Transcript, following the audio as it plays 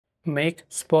Make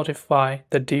Spotify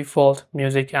the default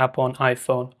music app on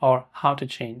iPhone, or how to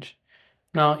change.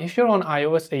 Now, if you're on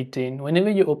iOS 18, whenever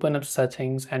you open up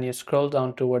settings and you scroll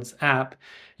down towards app,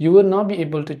 you will not be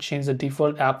able to change the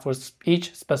default app for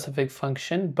each specific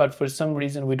function, but for some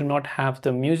reason we do not have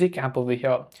the music app over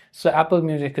here. So Apple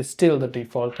Music is still the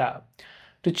default app.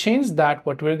 To change that,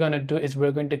 what we're going to do is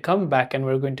we're going to come back and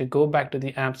we're going to go back to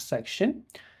the apps section.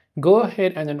 Go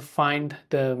ahead and then find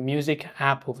the music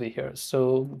app over here.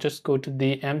 So just go to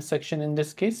the M section in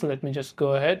this case. So let me just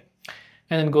go ahead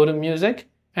and then go to music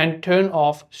and turn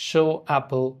off show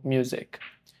Apple Music.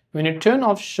 When you turn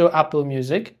off show Apple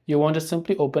Music, you want to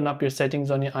simply open up your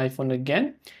settings on your iPhone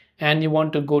again, and you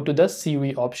want to go to the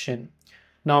Siri option.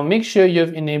 Now make sure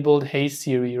you've enabled Hey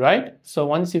Siri, right? So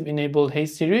once you've enabled Hey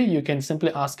Siri, you can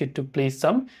simply ask it to play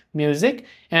some music.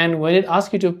 And when it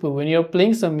asks you to, when you're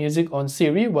playing some music on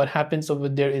Siri, what happens over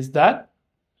there is that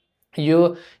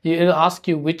it'll ask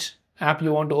you which app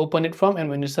you want to open it from, and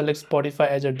when you select Spotify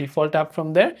as your default app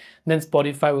from there, then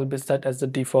Spotify will be set as the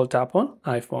default app on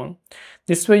iPhone.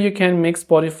 This way you can make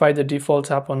Spotify the default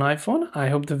app on iPhone. I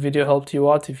hope the video helped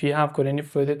you out. If you have got any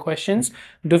further questions,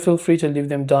 do feel free to leave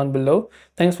them down below.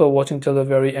 Thanks for watching till the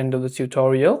very end of the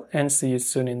tutorial, and see you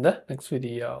soon in the next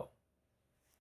video.